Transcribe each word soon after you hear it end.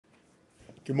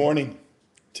Good morning.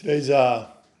 Today's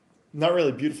not really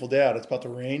a beautiful day out. It's about to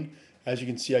rain. As you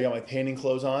can see, I got my painting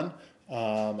clothes on.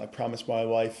 I promised my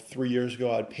wife 3 years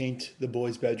ago I'd paint the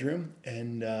boys' bedroom,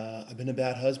 and I've been a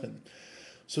bad husband.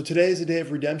 So today is a day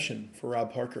of redemption for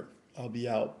Rob Parker. I'll be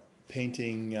out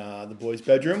painting the boys'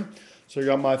 bedroom. So I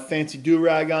got my fancy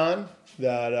do-rag on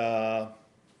that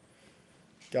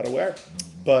got to wear.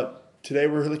 But today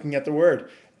we're looking at the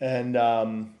Word, and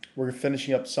we're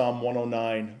finishing up Psalm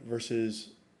 109, verses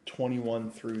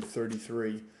 21 through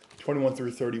 33, 21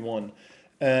 through 31.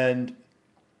 And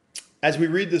as we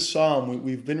read this psalm,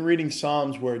 we've been reading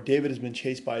psalms where David has been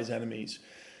chased by his enemies.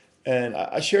 And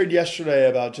I shared yesterday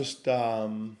about just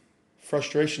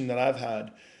frustration that I've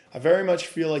had. I very much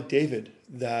feel like David,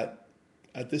 that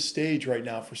at this stage right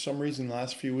now, for some reason, the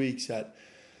last few weeks, that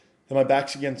my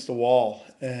back's against the wall.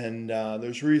 And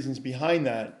there's reasons behind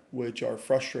that which are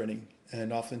frustrating.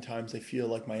 And oftentimes they feel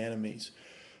like my enemies.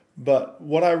 But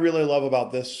what I really love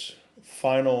about this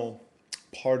final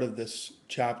part of this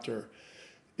chapter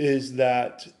is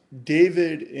that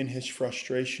David, in his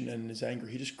frustration and his anger,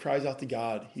 he just cries out to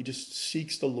God. He just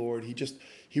seeks the Lord.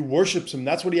 He worships him.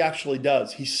 That's what he actually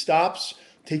does. He stops,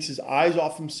 takes his eyes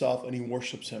off himself, and he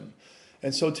worships him.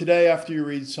 And so today, after you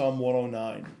read Psalm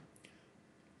 109,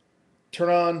 turn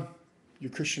on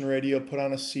your Christian radio, put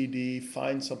on a CD,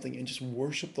 find something, and just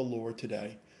worship the Lord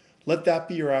today. Let that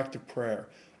be your act of prayer.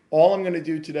 All I'm going to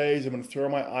do today is I'm going to throw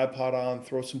my iPod on,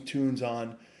 throw some tunes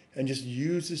on, and just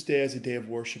use this day as a day of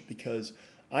worship, because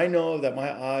I know that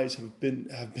my eyes have been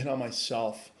on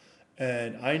myself,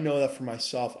 and I know that for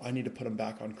myself I need to put them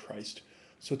back on Christ.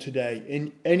 So today,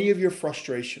 in any of your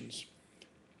frustrations,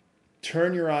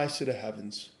 turn your eyes to the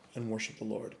heavens and worship the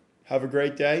Lord. Have a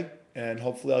great day, and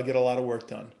hopefully I'll get a lot of work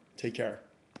done. Take care.